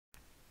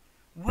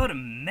What a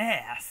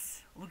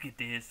mess! Look at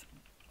this.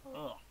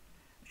 Ugh.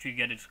 Should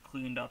get it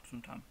cleaned up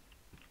sometime.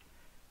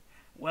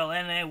 Well,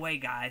 anyway,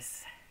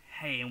 guys.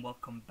 Hey, and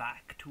welcome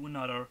back to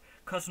another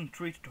custom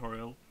tree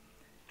tutorial.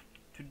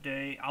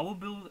 Today, I will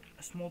build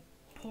a small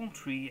palm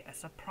tree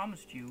as I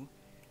promised you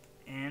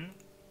in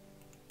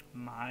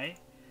my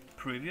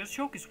previous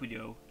showcase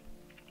video.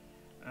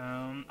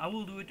 I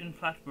will do it in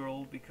flat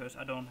world because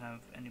I don't have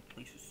any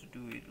places to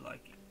do it,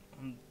 like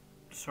on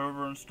the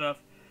server and stuff.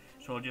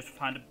 So I'll just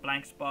find a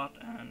blank spot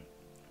and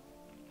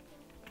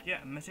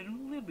yeah, mess it a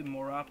little bit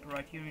more up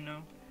right here, you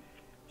know.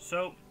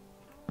 So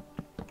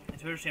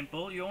it's very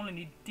simple. You only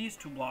need these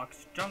two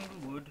blocks: jungle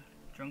wood,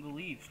 jungle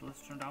leaves.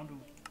 Let's turn down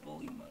the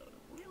volume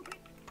a little bit.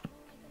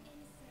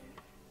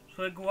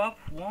 So I go up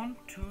 1,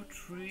 2,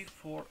 3,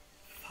 4,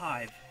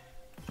 5.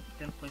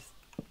 Then place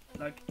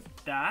like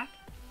that.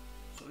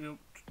 So you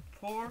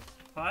 4,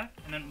 5,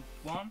 and then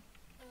 1,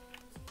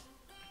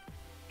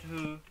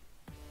 2,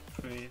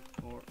 3,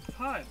 4,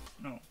 5.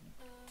 No.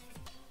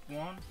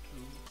 1,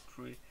 2,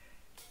 3,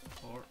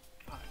 4,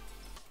 5.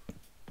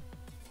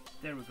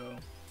 There we go.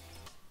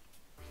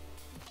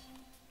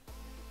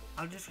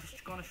 I'm just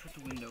gonna shut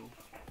the window.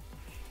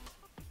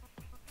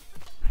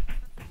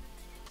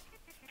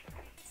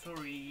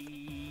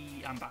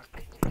 Sorry, I'm back.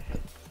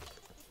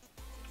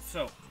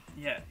 So,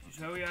 yeah,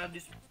 so we have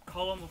this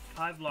column of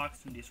 5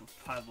 blocks and this of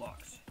 5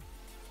 blocks.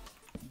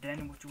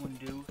 Then what you want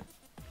to do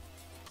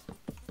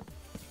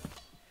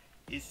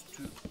is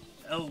to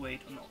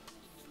elevate on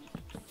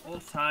all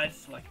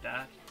sides like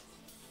that,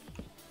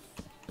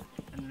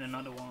 and then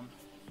another one.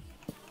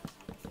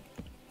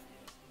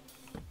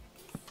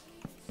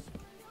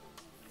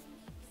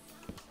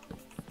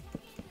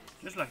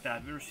 Just like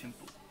that, very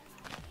simple.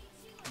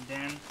 And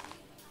then,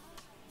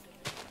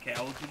 okay,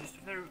 I will do this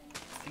very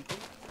simple.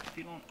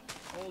 Fill on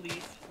all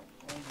these.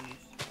 Turn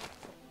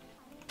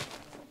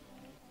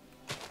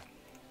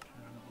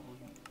the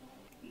volume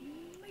a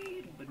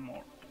little bit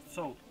more.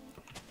 So,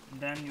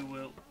 then you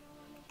will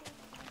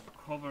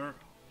cover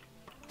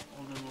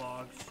all the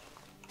logs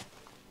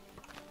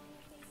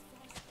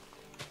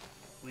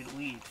with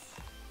leaves.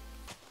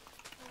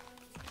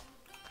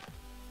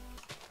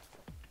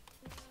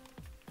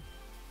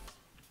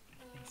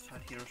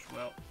 Inside here as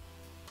well.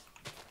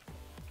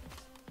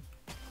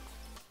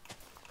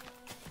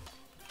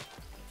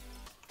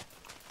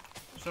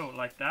 So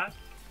like that,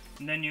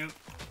 and then you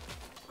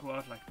go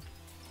out like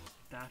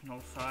that on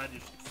all sides.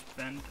 Just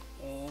expand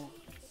all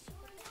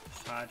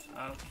sides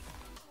out.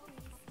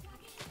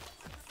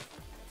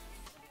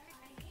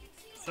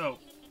 So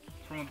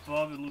from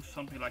above it looks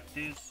something like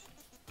this.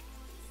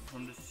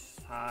 From the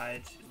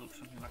sides it looks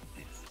something like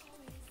this.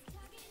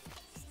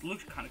 It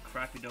looks kind of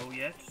crappy though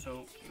yet,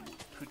 so you will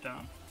put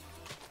down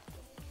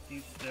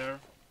these there,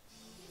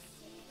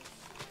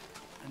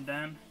 and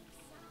then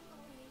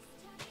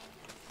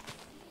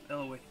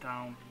elevate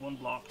down 1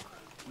 block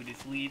with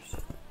these leaves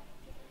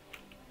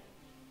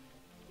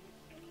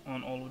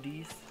on all of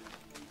these,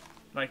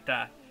 like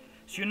that.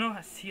 So you know,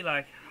 see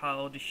like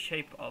how the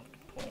shape of the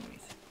palm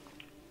is.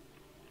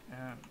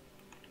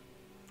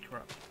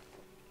 Crap.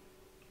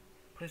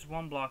 Place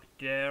 1 block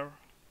there,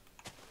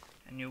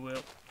 and you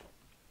will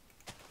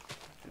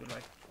do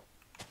like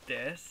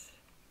this.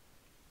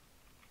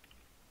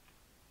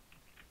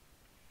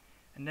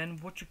 And then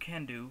what you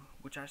can do,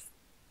 which I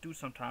do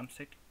sometimes,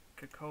 take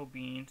cacao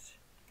beans,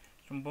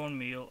 some bone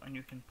meal, and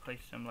you can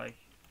place them like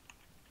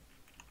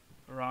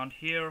around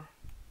here.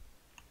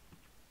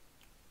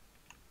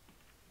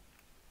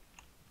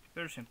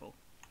 Very simple,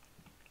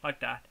 like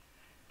that.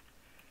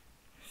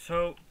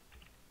 So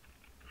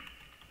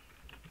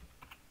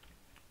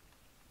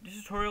this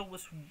tutorial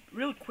was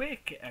really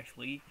quick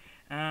actually.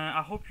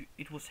 I hope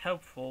it was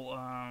helpful.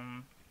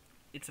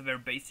 It's a very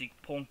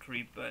basic palm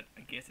tree, but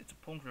I guess it's a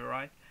palm tree,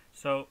 right?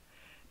 So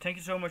thank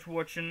you so much for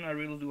watching. I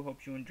really do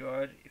hope you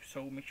enjoyed. If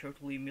so, make sure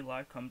to leave me a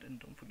like, comment, and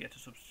don't forget to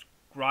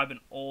subscribe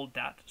and all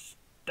that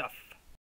stuff.